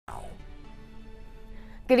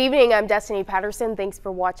Good evening, I'm Destiny Patterson. Thanks for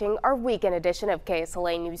watching our weekend edition of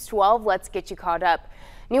KSLA News 12. Let's get you caught up.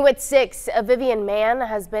 New at 6, a Vivian man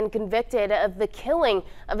has been convicted of the killing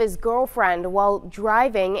of his girlfriend while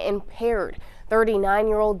driving impaired.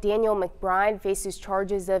 39-year-old Daniel McBride faces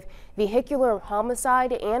charges of vehicular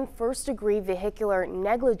homicide and first-degree vehicular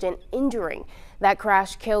negligent injury. That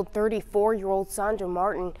crash killed 34-year-old Sandra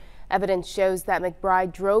Martin. Evidence shows that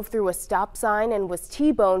McBride drove through a stop sign and was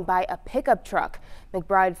T-boned by a pickup truck.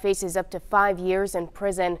 McBride faces up to 5 years in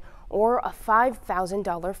prison or a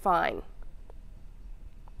 $5,000 fine.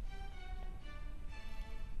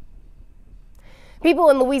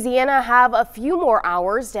 People in Louisiana have a few more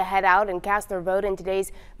hours to head out and cast their vote in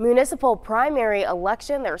today's municipal primary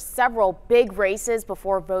election. There are several big races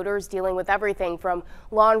before voters, dealing with everything from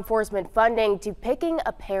law enforcement funding to picking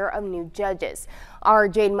a pair of new judges. Our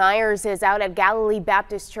Jade Myers is out at Galilee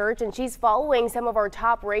Baptist Church and she's following some of our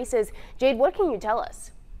top races. Jade, what can you tell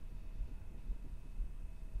us?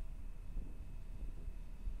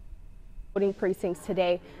 Voting precincts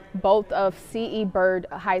today, both of C.E. Byrd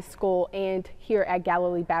High School and here at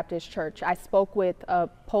Galilee Baptist Church. I spoke with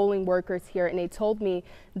polling workers here and they told me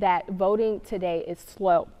that voting today is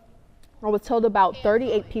slow. I was told about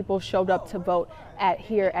 38 people showed up to vote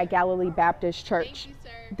here at Galilee Baptist Church.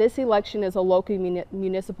 This election is a local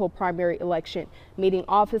municipal primary election, meeting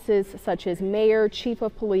offices such as mayor, chief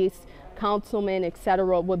of police, councilman,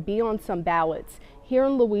 etc. would be on some ballots. Here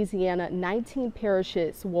in Louisiana, 19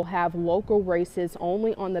 parishes will have local races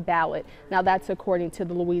only on the ballot. Now that's according to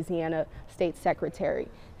the Louisiana State Secretary.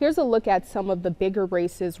 Here's a look at some of the bigger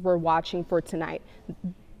races we're watching for tonight.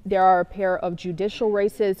 There are a pair of judicial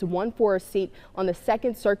races, one for a seat on the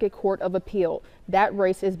Second Circuit Court of Appeal. That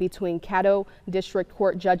race is between Caddo District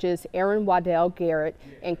Court judges Aaron Waddell Garrett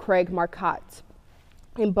and Craig Marcotte.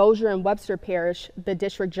 In Bossier and Webster Parish, the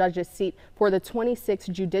district judge's seat for the 26th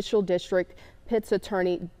Judicial District Pitts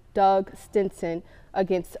attorney Doug Stinson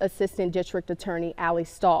against Assistant District Attorney Allie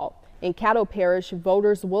Stahl. In Caddo Parish,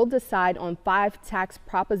 voters will decide on 5 tax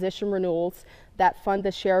proposition renewals that fund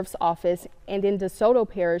the sheriff's office, and in DeSoto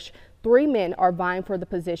Parish, 3 men are vying for the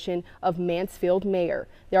position of Mansfield mayor.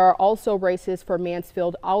 There are also races for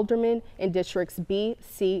Mansfield alderman in districts B,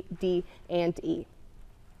 C, D, and E.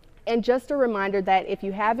 And just a reminder that if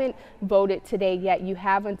you haven't voted today yet, you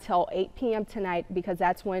have until 8 p.m. tonight because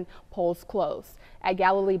that's when polls close. At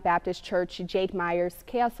Galilee Baptist Church, Jake Myers,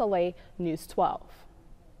 KSLA News 12.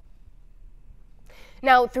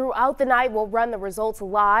 Now, throughout the night, we'll run the results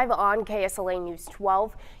live on KSLA News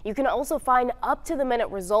 12. You can also find up-to-the-minute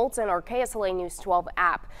results in our KSLA News 12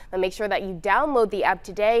 app. But make sure that you download the app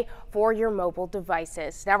today for your mobile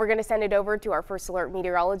devices. Now we're going to send it over to our First Alert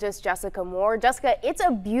meteorologist, Jessica Moore. Jessica, it's a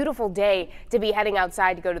beautiful day to be heading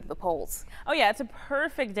outside to go to the polls. Oh yeah, it's a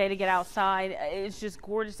perfect day to get outside. It's just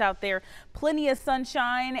gorgeous out there. Plenty of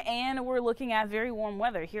sunshine, and we're looking at very warm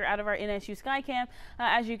weather here out of our NSU Skycam.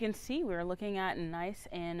 As you can see, we're looking at nice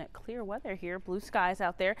and clear weather here, blue skies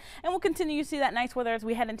out there, and we'll continue to see that nice weather as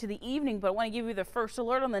we head into the evening. But I want to give you the first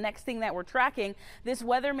alert on the next thing that we're tracking. This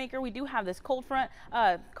weather maker, we do have this cold front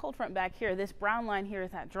back here. This brown line here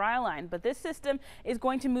is that dry line, but this system is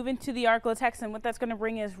going to move into the Arklatex, and what that's going to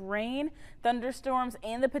bring is rain, thunderstorms,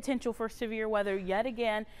 and the potential for severe weather yet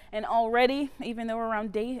again. And already, even though we're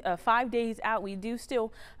around 5 days out, we do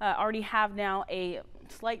still already have now a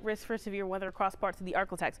slight risk for severe weather across parts of the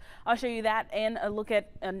Arklatex. I'll show you that and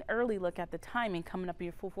an early look at the timing coming up in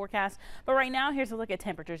your full forecast. But right now, here's a look at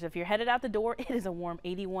temperatures. If you're headed out the door, it is a warm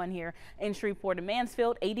 81 here in Shreveport and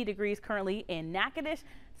Mansfield, 80 degrees currently in Natchitoches,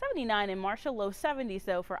 79 in Marshall, low 70s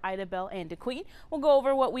though for Idabel and DeQueen. We'll go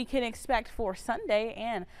over what we can expect for Sunday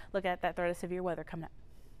and look at that threat of severe weather coming up.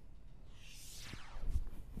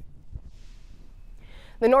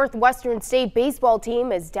 The Northwestern State baseball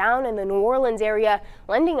team is down in the New Orleans area,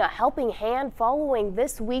 lending a helping hand following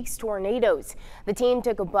this week's tornadoes. The team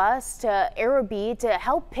took a bus to Arabi to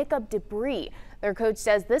help pick up debris. Their coach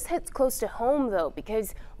says this hits close to home, though,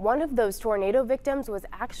 because one of those tornado victims was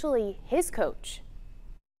actually his coach.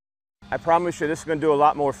 I promise you this is going to do a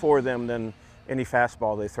lot more for them than any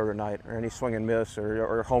fastball they throw tonight or any swing and miss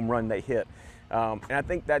or home run they hit. And I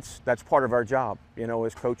think that's part of our job, you know,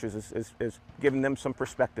 as coaches, is giving them some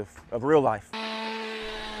perspective of real life.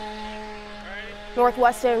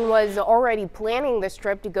 Northwestern was already planning this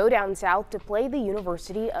trip to go down south to play the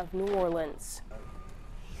University of New Orleans.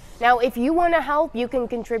 Now, if you want to help, you can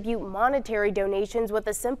contribute monetary donations with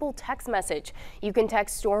a simple text message. You can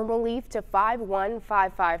text Storm Relief to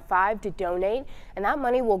 51555 to donate, and that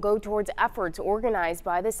money will go towards efforts organized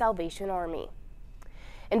by the Salvation Army.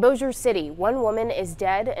 In Bossier City, one woman is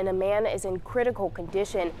dead and a man is in critical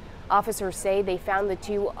condition. Officers say they found the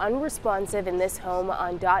two unresponsive in this home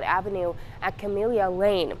on Dot Avenue at Camellia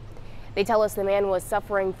Lane. They tell us the man was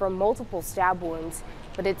suffering from multiple stab wounds,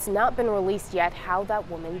 but it's not been released yet how that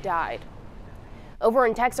woman died. Over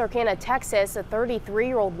in Texarkana, Texas, a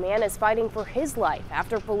 33-year-old man is fighting for his life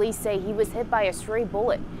after police say he was hit by a stray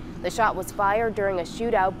bullet. The shot was fired during a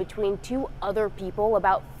shootout between two other people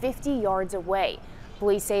about 50 yards away.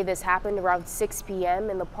 Police say this happened around 6 p.m.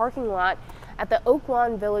 in the parking lot at the Oak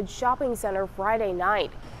Lawn Village Shopping Center Friday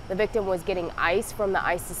night. The victim was getting ice from the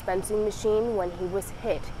ice dispensing machine when he was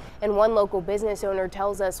hit, and one local business owner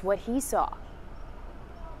tells us what he saw.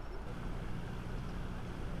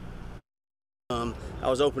 I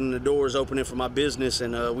was opening the doors, opening for my business,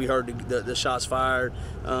 and we heard the shots fired.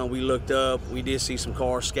 We looked up. We did see some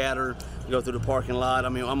cars scattered go through the parking lot. I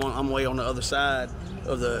mean, I'm way on the other side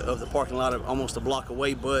of the parking lot, almost a block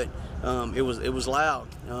away, but it was loud,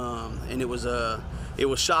 and it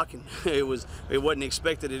was shocking. It wasn't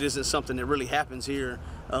expected. It isn't something that really happens here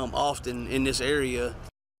often in this area.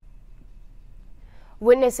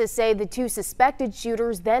 Witnesses say the two suspected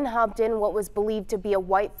shooters then hopped in what was believed to be a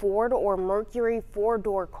white Ford or Mercury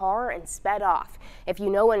four-door car and sped off. If you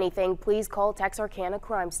know anything, please call Texarkana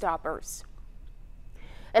Crime Stoppers.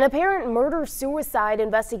 An apparent murder-suicide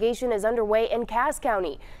investigation is underway in Cass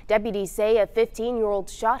County. Deputies say a 15-year-old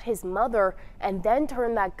shot his mother and then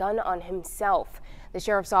turned that gun on himself. The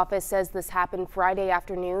sheriff's office says this happened Friday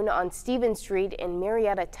afternoon on Stevens Street in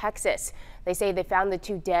Marietta, Texas. They say they found the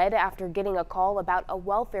two dead after getting a call about a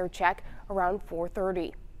welfare check around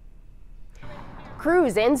 4:30.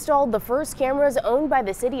 Crews installed the first cameras owned by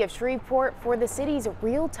the city of Shreveport for the city's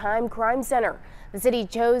real-time crime center. The city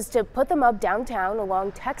chose to put them up downtown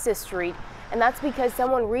along Texas Street, and that's because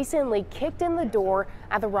someone recently kicked in the door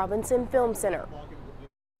at the Robinson Film Center.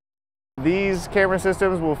 These camera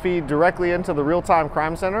systems will feed directly into the real-time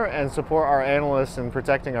crime center and support our analysts in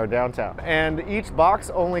protecting our downtown. And each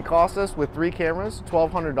box only costs us, with 3 cameras,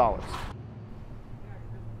 $1,200.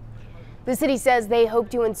 The city says they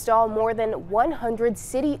hope to install more than 100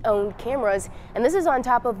 city-owned cameras, and this is on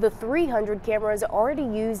top of the 300 cameras already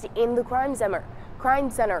used in the crime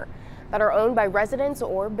center that are owned by residents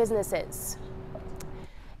or businesses.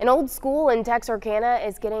 An old school in Texarkana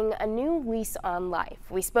is getting a new lease on life.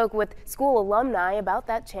 We spoke with school alumni about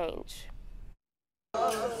that change.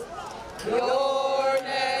 Your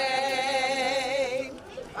name,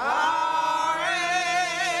 our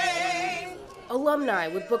aim. Alumni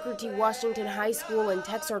with Booker T. Washington High School in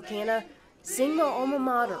Texarkana sing the alma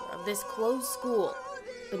mater of this closed school.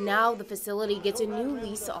 But now the facility gets a new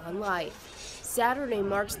lease on life. Saturday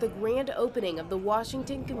marks the grand opening of the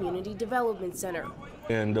Washington Community Development Center.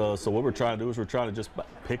 And so what we're trying to do is we're trying to just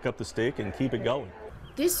pick up the stick and keep it going.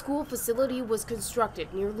 This school facility was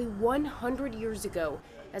constructed nearly 100 years ago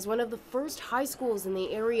as one of the first high schools in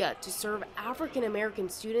the area to serve African American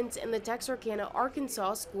students in the Texarkana,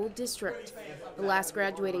 Arkansas School District. The last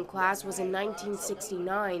graduating class was in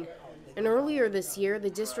 1969. And earlier this year, the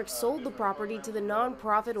district sold the property to the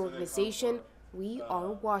nonprofit organization We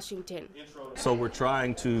Are Washington. So we're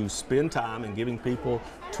trying to spend time and giving people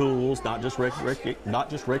tools, not just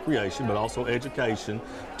recreation, but also education,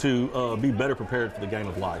 to be better prepared for the game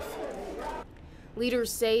of life.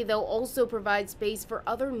 Leaders say they'll also provide space for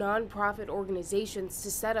other nonprofit organizations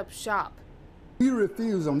to set up shop. We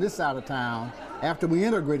refused on this side of town, after we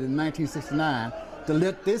integrated in 1969, to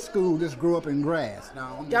let this school just grow up in grass.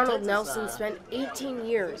 Donald Nelson spent 18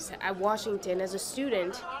 years at Washington as a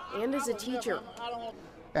student and as a teacher.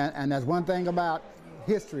 And that's one thing about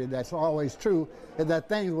history that's always true, is that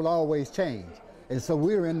things will always change. And so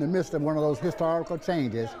we're in the midst of one of those historical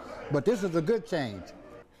changes, but this is a good change.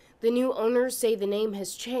 The new owners say the name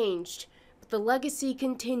has changed, but the legacy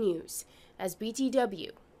continues as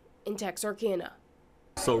BTW in Texarkana.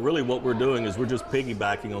 So really what we're doing is we're just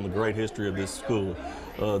piggybacking on the great history of this school.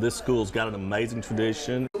 This school's got an amazing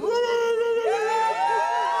tradition.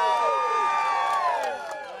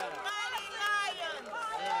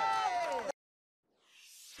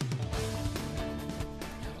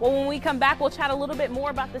 Well, when we come back, we'll chat a little bit more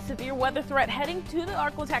about the severe weather threat heading to the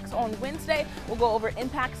Arklatex on Wednesday. We'll go over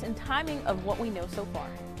impacts and timing of what we know so far.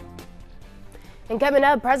 And coming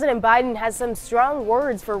up, President Biden has some strong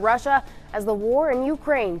words for Russia as the war in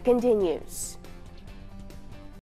Ukraine continues.